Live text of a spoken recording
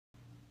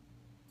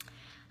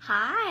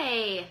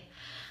Hi.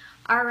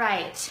 All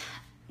right.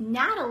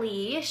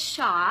 Natalie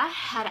Shaw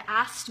had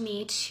asked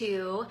me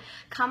to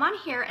come on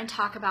here and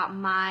talk about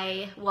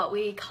what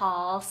we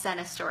call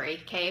Sena story,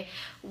 okay?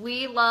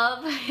 We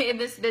love in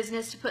this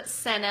business to put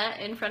Sena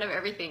in front of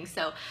everything.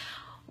 So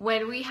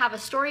when we have a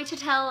story to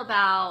tell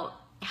about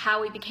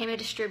how we became a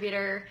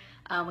distributor,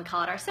 we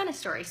call it our Sena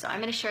story. So I'm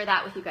going to share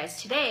that with you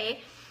guys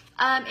today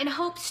in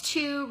hopes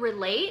to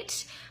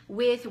relate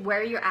with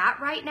where you're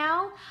at right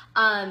now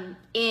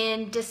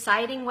in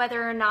deciding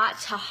whether or not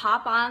to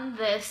hop on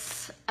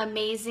this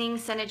amazing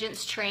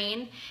SeneGence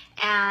train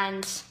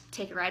and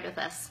take a ride with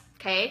us,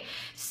 okay?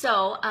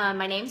 So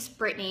my name's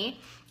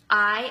Brittany.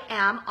 I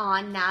am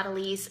on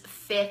Natalie's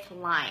 5th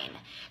line.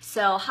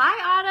 So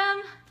hi,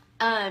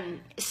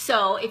 Autumn.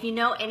 So if you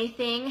know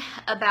anything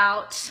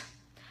about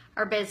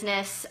our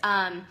business,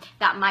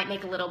 that might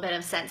make a little bit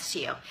of sense to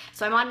you.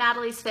 So I'm on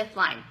Natalie's 5th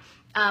line.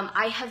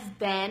 I have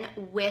been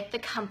with the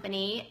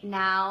company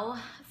now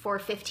for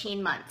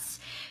 15 months.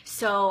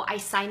 So I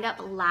signed up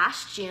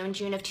last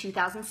June of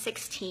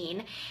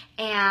 2016,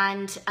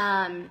 and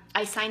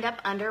I signed up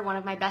under one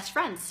of my best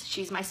friends.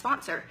 She's my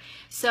sponsor.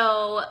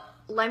 So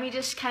let me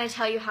just kind of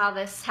tell you how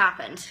this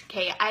happened.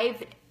 Okay,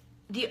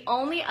 the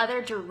only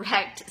other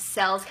direct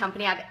sales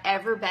company I've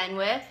ever been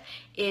with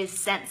is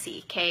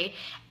Scentsy, okay?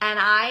 And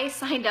I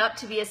signed up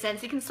to be a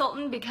Scentsy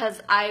consultant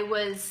because I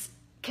was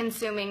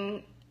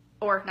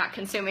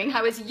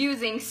I was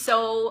using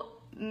so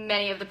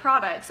many of the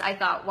products. I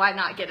thought, why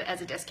not get it as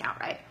a discount,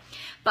 right?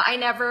 But I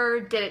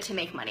never did it to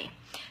make money.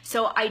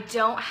 So I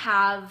don't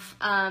have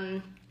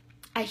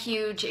a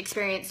huge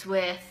experience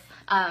with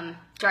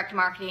direct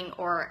marketing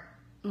or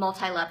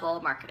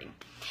multi-level marketing.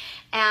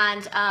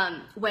 And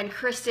when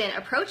Kristen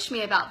approached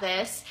me about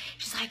this,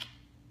 she's like,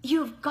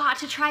 you've got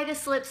to try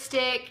this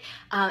lipstick.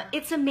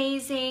 It's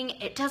amazing.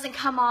 It doesn't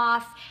come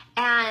off.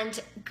 And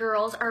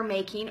girls are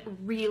making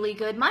really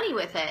good money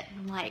with it.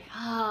 I'm like,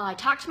 oh, I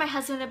talked to my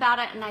husband about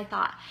it and I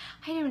thought,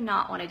 I do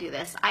not want to do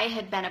this. I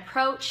had been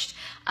approached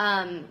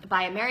by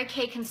a Mary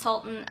Kay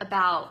consultant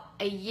about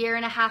a year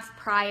and a half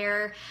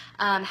prior,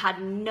 had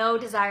no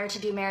desire to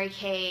do Mary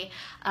Kay.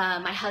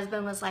 My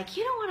husband was like,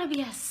 you don't want to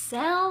be a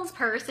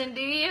salesperson,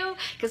 do you?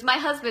 Because my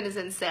husband is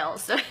in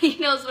sales, so he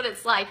knows what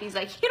it's like. He's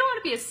like, you don't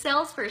want to be a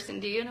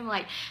salesperson, do you? And I'm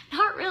like,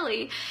 not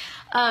really.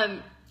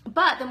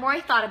 But the more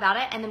I thought about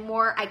it and the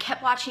more I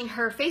kept watching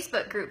her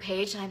Facebook group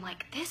page, and I'm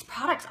like, this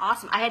product's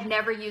awesome. I had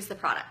never used the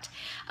product.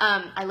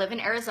 I live in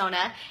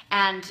Arizona,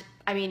 and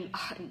I mean,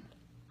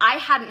 I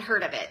hadn't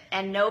heard of it,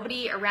 and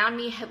nobody around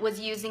me was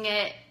using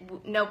it.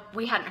 No,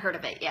 we hadn't heard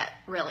of it yet,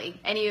 really.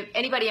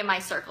 Anybody in my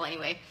circle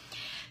anyway.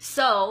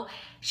 So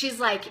she's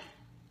like,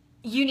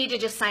 you need to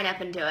just sign up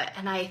and do it.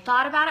 And I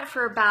thought about it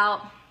for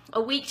about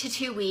a week to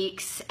 2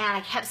 weeks, and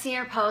I kept seeing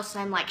her posts,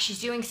 and I'm like,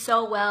 she's doing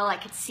so well. I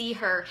could see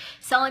her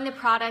selling the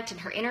product and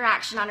her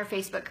interaction on her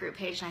Facebook group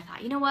page, and I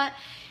thought, you know what?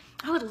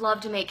 I would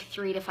love to make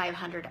 $300 to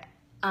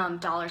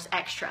 $500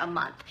 extra a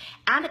month.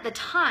 And at the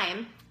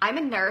time, I'm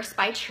a nurse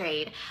by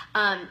trade,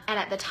 and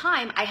at the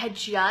time, I had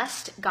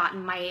just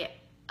gotten my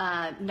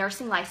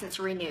nursing license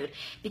renewed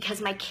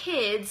because my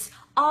kids,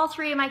 all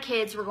 3 of my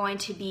kids were going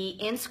to be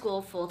in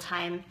school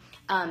full-time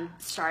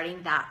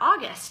starting that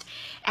August.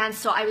 And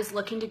so I was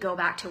looking to go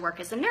back to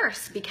work as a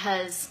nurse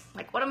because,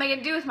 like, what am I going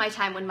to do with my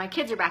time when my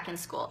kids are back in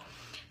school?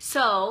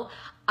 So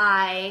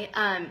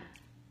my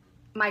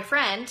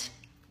friend,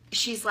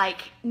 she's like,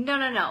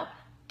 no.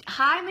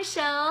 Hi,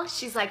 Michelle.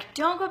 She's like,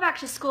 don't go back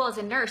to school as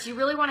a nurse. You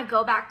really want to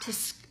go back to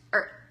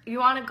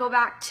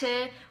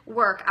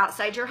work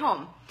outside your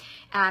home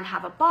and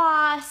have a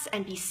boss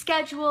and be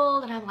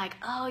scheduled. And I'm like,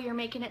 oh, you're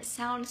making it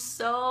sound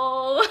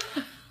so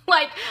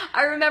like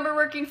I remember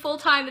working full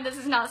time, and this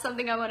is not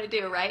something I want to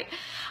do, right?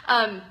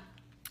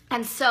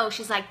 And so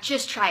she's like,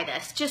 just try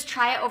this. Just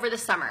try it over the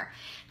summer.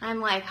 And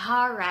I'm like,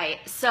 all right.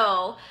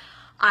 So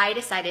I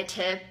decided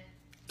to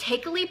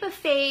take a leap of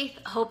faith,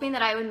 hoping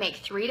that I would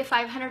make $300 to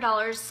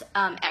 $500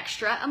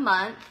 extra a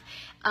month,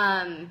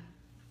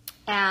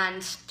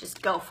 and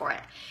just go for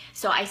it.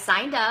 So I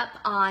signed up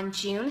on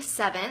June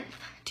 7th,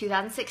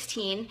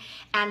 2016,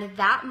 and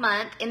that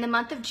month, in the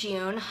month of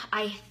June,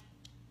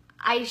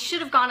 I should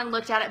have gone and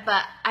looked at it,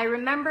 but I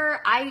remember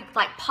I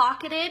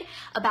pocketed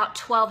about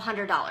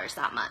 $1,200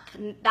 that month.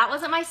 And that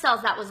wasn't my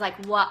sales, that was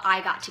like what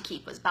I got to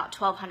keep, was about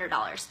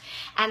 $1,200.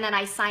 And then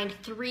I signed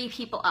 3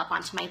 people up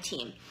onto my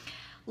team.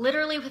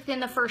 Literally within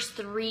the first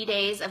 3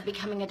 days of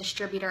becoming a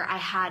distributor, I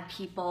had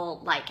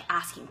people like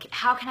asking,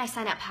 how can I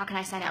sign up? How can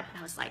I sign up? And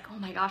I was like, oh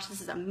my gosh,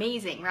 this is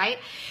amazing, right?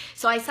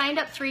 So I signed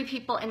up 3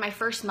 people in my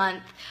first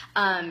month,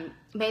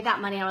 made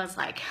that money. I was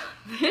like,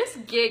 this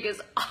gig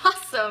is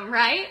awesome,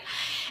 right?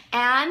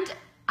 And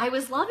I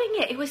was loving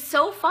it. It was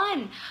so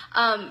fun.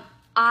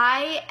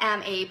 I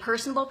am a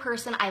personable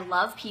person. I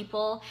love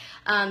people.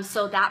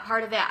 So that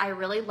part of it I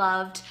really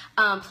loved.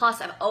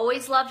 Plus, I've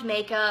always loved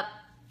makeup.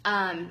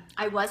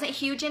 I wasn't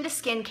huge into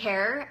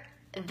skincare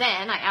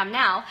then, I am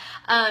now,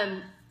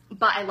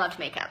 but I loved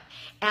makeup.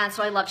 And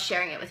so I loved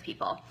sharing it with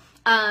people.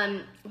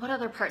 What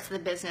other parts of the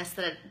business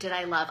did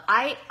I love?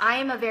 I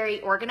am a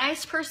very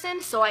organized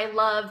person, so I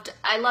loved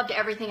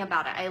everything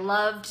about it. I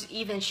loved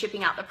even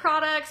shipping out the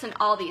products and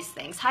all these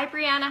things. Hi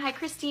Brianna, hi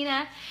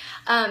Christina.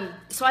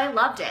 So I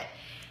loved it.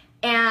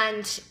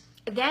 And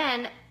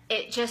then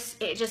it just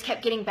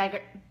kept getting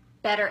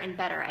better and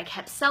better. I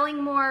kept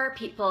selling more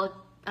people.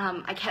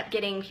 I kept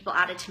getting people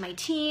added to my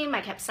team.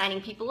 I kept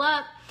signing people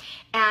up.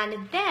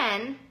 And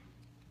then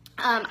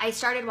I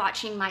started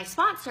watching my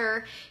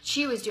sponsor.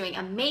 She was doing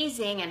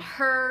amazing, and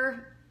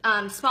her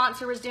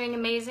sponsor was doing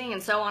amazing,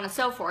 and so on and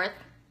so forth.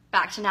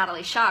 Back to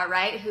Natalie Shaw,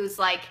 right? Who's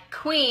like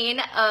queen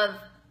of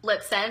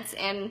lip sense,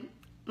 in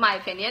my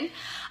opinion.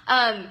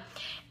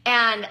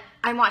 And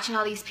I'm watching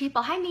all these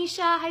people. Hi,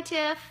 Misha. Hi,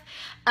 Tiff.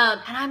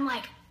 And I'm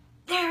like,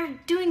 they're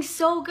doing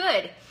so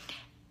good.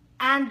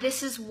 And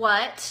this is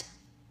what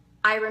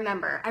I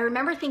remember. I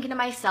remember thinking to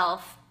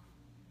myself,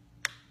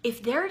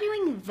 if they're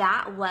doing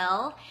that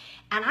well,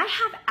 and I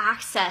have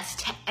access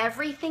to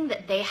everything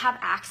that they have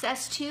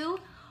access to,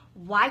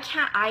 why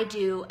can't I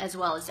do as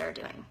well as they're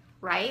doing,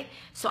 right?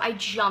 So I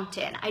jumped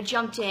in. I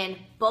jumped in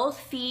both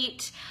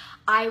feet.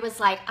 I was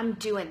like, I'm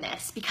doing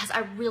this because I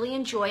really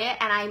enjoy it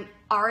and I'm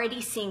already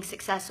seeing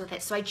success with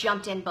it. So I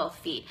jumped in both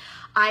feet.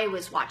 I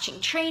was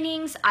watching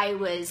trainings. I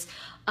was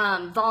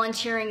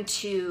volunteering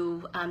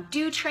to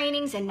do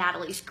trainings in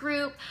Natalie's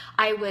group.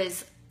 I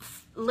was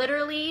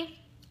literally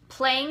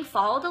playing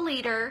follow the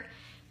leader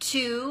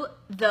to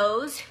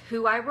those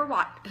who I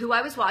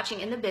was watching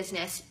in the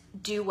business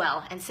do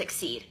well and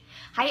succeed.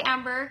 Hi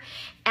Amber.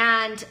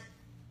 And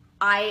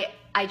I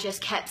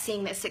just kept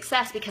seeing this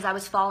success because I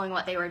was following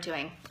what they were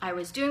doing. I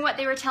was doing what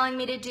they were telling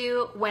me to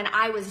do. When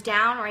I was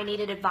down or I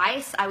needed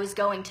advice, I was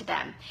going to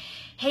them.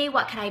 Hey,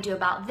 what can I do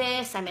about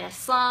this? I'm in a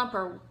slump,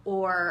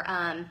 or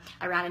I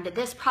ran into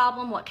this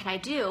problem. What can I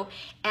do?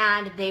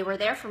 And they were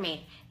there for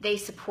me. They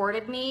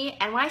supported me.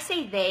 And when I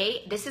say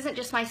they, this isn't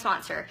just my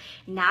sponsor.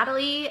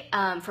 Natalie,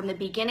 from the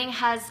beginning,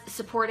 has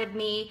supported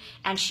me,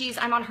 and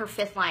I'm on her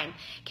 5th line.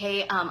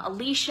 Okay,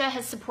 Alicia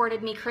has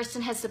supported me,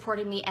 Kristen has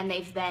supported me, and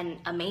they've been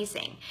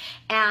amazing.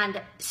 And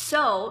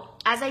so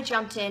as I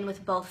jumped in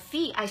with both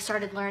feet, I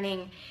started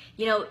learning,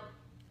 you know,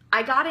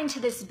 I got into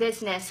this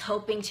business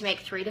hoping to make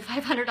 $300 to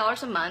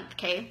 $500 a month,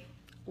 okay?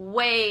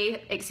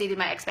 Way exceeded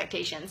my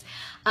expectations.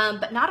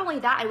 But not only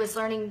that, I was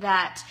learning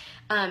that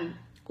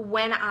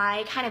when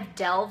I kind of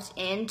delved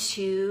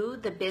into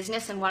the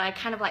business and what I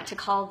kind of like to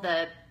call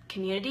the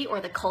community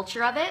or the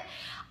culture of it,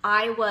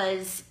 I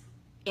was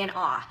in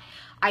awe.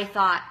 I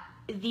thought,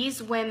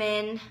 these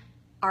women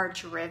are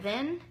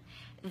driven,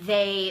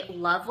 they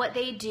love what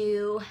they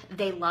do,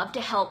 they love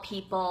to help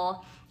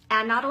people,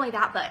 and not only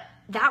that, but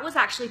that was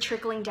actually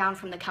trickling down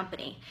from the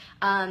company.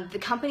 The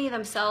company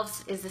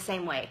themselves is the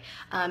same way.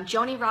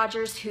 Joni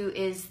Rogers, who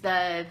is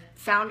the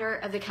founder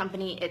of the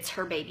company, it's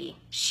her baby.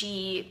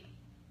 She,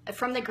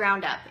 from the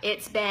ground up,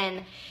 it's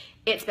been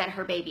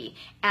her baby.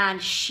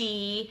 And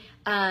she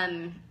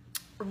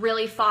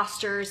really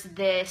fosters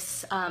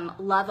this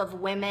love of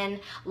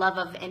women, love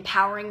of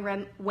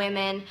empowering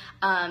women,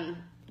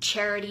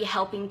 charity,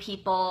 helping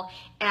people,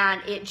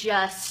 and it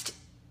just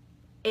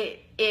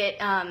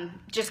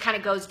kind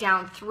of goes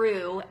down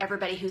through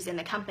everybody who's in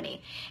the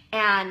company.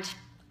 And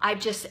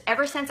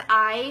ever since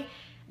I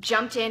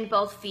jumped in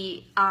both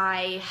feet,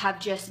 I have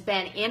just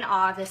been in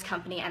awe of this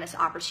company and this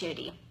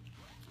opportunity.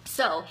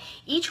 So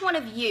each one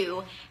of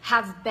you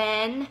have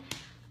been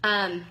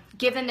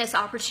given this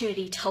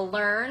opportunity to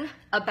learn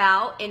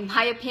about, in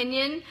my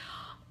opinion,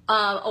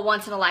 a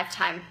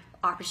once-in-a-lifetime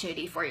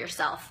opportunity for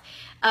yourself.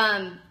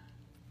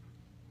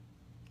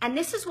 And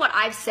this is what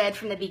I've said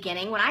from the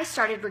beginning. When I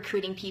started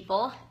recruiting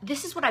people,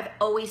 this is what I've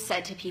always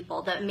said to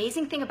people. The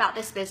amazing thing about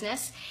this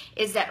business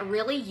is that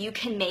really you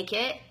can make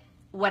it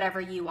whatever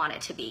you want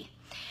it to be.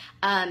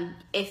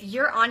 If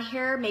you're on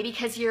here, maybe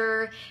because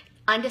you're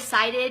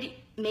undecided,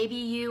 maybe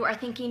you are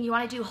thinking you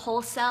want to do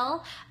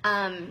wholesale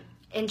and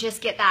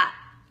just get that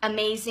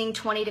amazing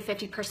 20 to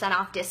 50%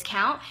 off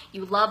discount.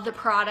 You love the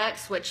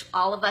products, which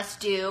all of us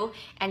do,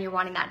 and you're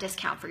wanting that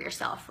discount for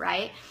yourself,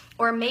 right?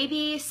 Or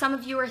maybe some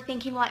of you are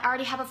thinking, well, I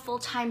already have a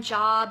full-time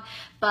job,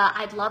 but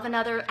I'd love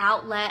another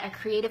outlet, a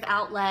creative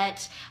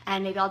outlet,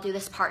 and maybe I'll do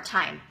this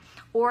part-time.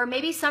 Or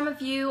maybe some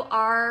of you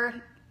are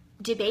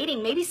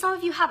debating, maybe some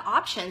of you have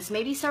options,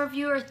 maybe some of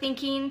you are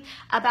thinking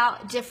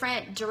about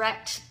different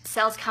direct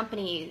sales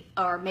company,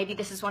 or maybe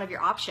this is one of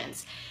your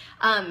options.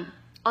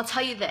 I'll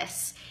tell you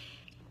this,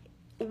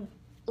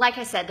 like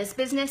I said, this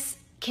business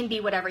can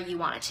be whatever you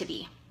want it to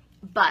be.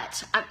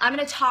 But I'm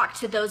going to talk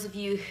to those of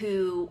you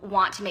who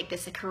want to make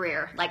this a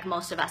career, like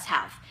most of us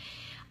have.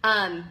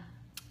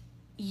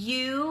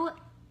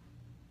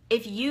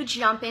 If you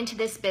jump into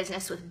this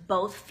business with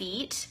both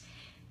feet,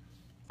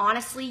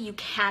 honestly, you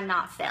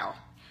cannot fail.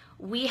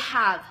 We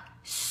have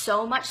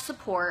so much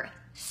support,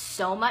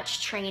 so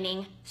much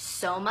training,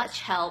 so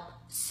much help,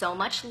 so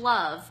much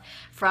love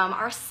from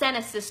our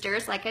Sena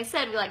sisters. Like I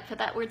said, we like to put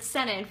that word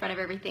Sena in front of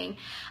everything.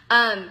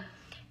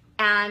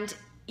 And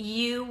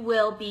you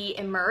will be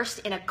immersed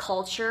in a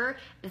culture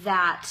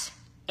that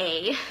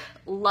A,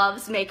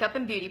 loves makeup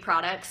and beauty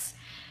products,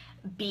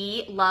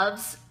 B,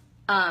 loves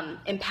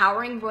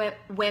empowering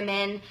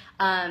women,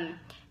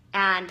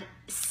 and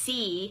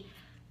C,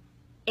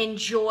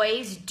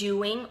 enjoys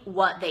doing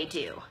what they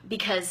do.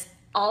 Because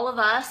all of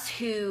us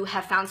who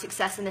have found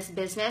success in this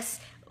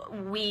business,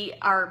 we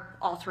are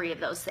all three of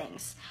those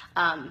things.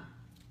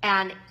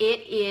 And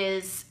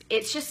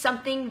it's just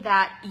something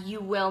that you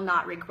will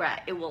not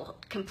regret. It will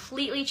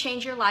completely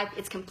change your life.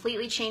 It's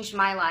completely changed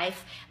my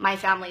life, my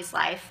family's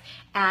life,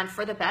 and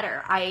for the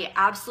better. I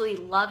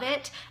absolutely love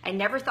it. I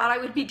never thought I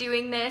would be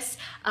doing this.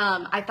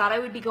 I thought I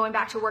would be going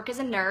back to work as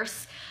a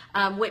nurse,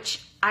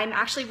 which I'm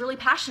actually really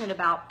passionate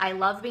about. I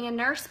love being a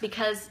nurse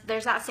because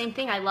there's that same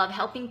thing. I love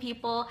helping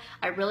people.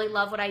 I really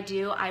love what I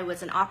do. I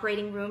was an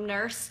operating room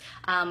nurse.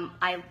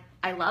 I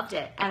loved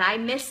it, and I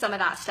miss some of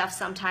that stuff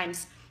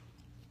sometimes.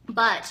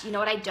 But you know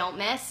what I don't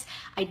miss?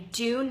 I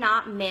do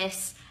not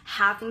miss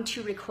having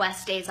to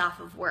request days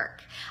off of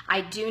work.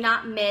 I do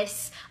not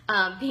miss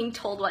being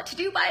told what to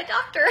do by a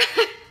doctor.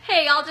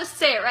 Hey, I'll just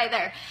say it right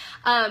there.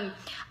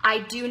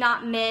 I do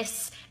not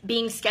miss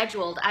being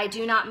scheduled. I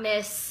do not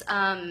miss,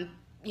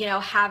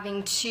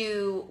 having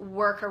to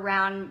work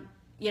around,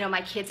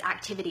 my kids'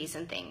 activities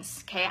and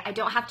things, okay? I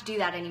don't have to do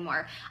that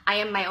anymore. I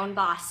am my own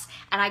boss,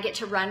 and I get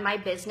to run my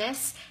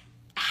business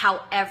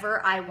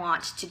however I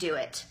want to do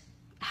it.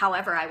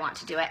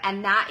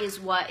 And that is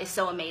what is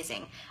so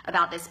amazing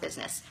about this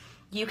business.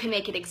 You can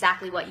make it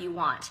exactly what you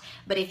want.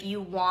 But if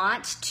you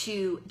want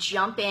to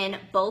jump in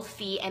both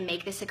feet and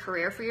make this a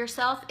career for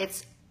yourself,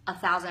 it's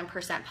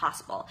 1,000%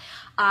 possible.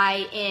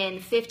 In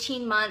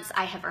 15 months,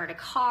 I have earned a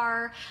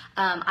car.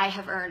 I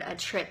have earned a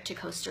trip to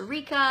Costa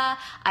Rica.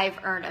 I've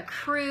earned a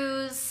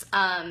cruise,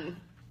 a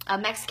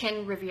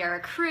Mexican Riviera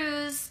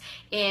cruise.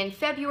 In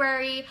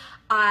February,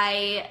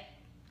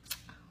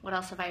 what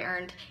else have I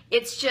earned?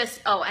 It's just,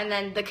 and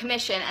then the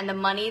commission and the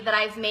money that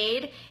I've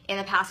made in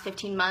the past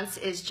 15 months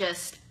is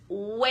just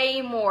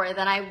way more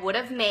than I would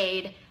have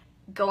made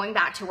going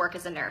back to work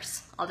as a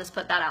nurse. I'll just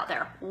put that out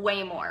there,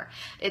 way more.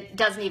 It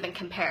doesn't even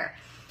compare.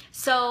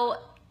 So,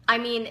 I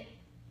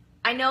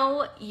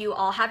know you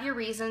all have your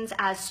reasons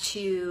as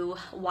to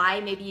why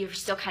maybe you're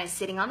still kind of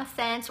sitting on the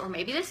fence, or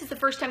maybe this is the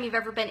first time you've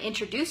ever been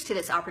introduced to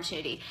this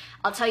opportunity.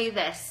 I'll tell you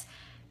this,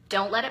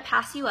 don't let it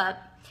pass you up.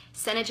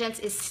 SeneGence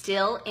is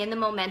still in the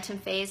momentum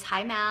phase.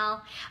 Hi,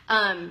 Mal.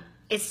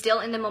 It's still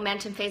in the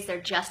momentum phase.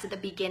 They're just at the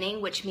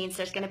beginning, which means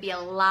there's going to be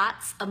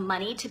lots of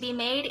money to be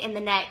made in the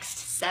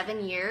next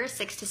 7 years,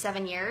 6 to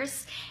 7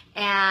 years.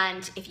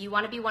 And if you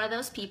want to be one of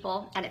those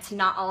people, and it's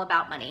not all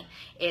about money,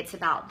 it's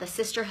about the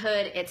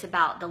sisterhood, it's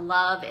about the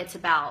love, it's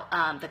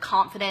about the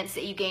confidence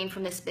that you gain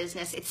from this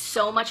business. It's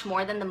so much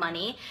more than the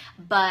money,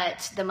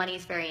 but the money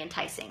is very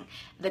enticing.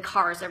 The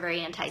cars are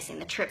very enticing.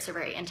 The trips are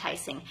very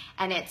enticing.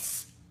 And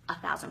it's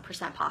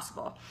 1,000%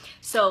 possible.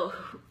 So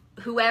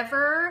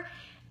whoever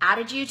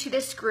added you to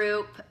this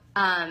group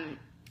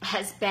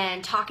has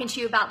been talking to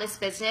you about this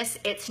business,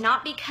 it's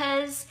not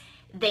because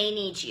they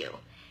need you.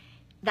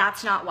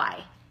 That's not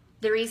why.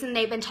 The reason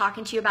they've been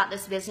talking to you about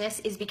this business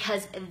is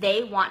because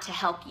they want to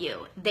help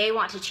you. They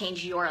want to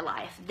change your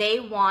life. They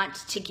want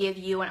to give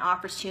you an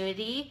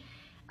opportunity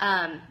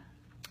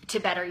to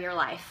better your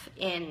life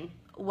in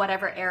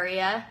whatever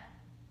area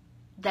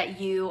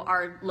that you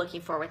are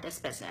looking for with this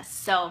business.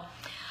 So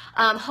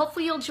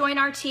hopefully you'll join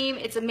our team.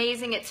 It's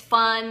amazing, it's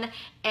fun,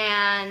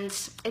 and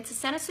it's a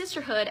Sena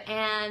sisterhood,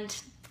 and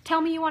tell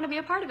me you want to be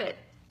a part of it.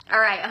 All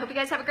right, I hope you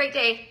guys have a great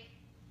day.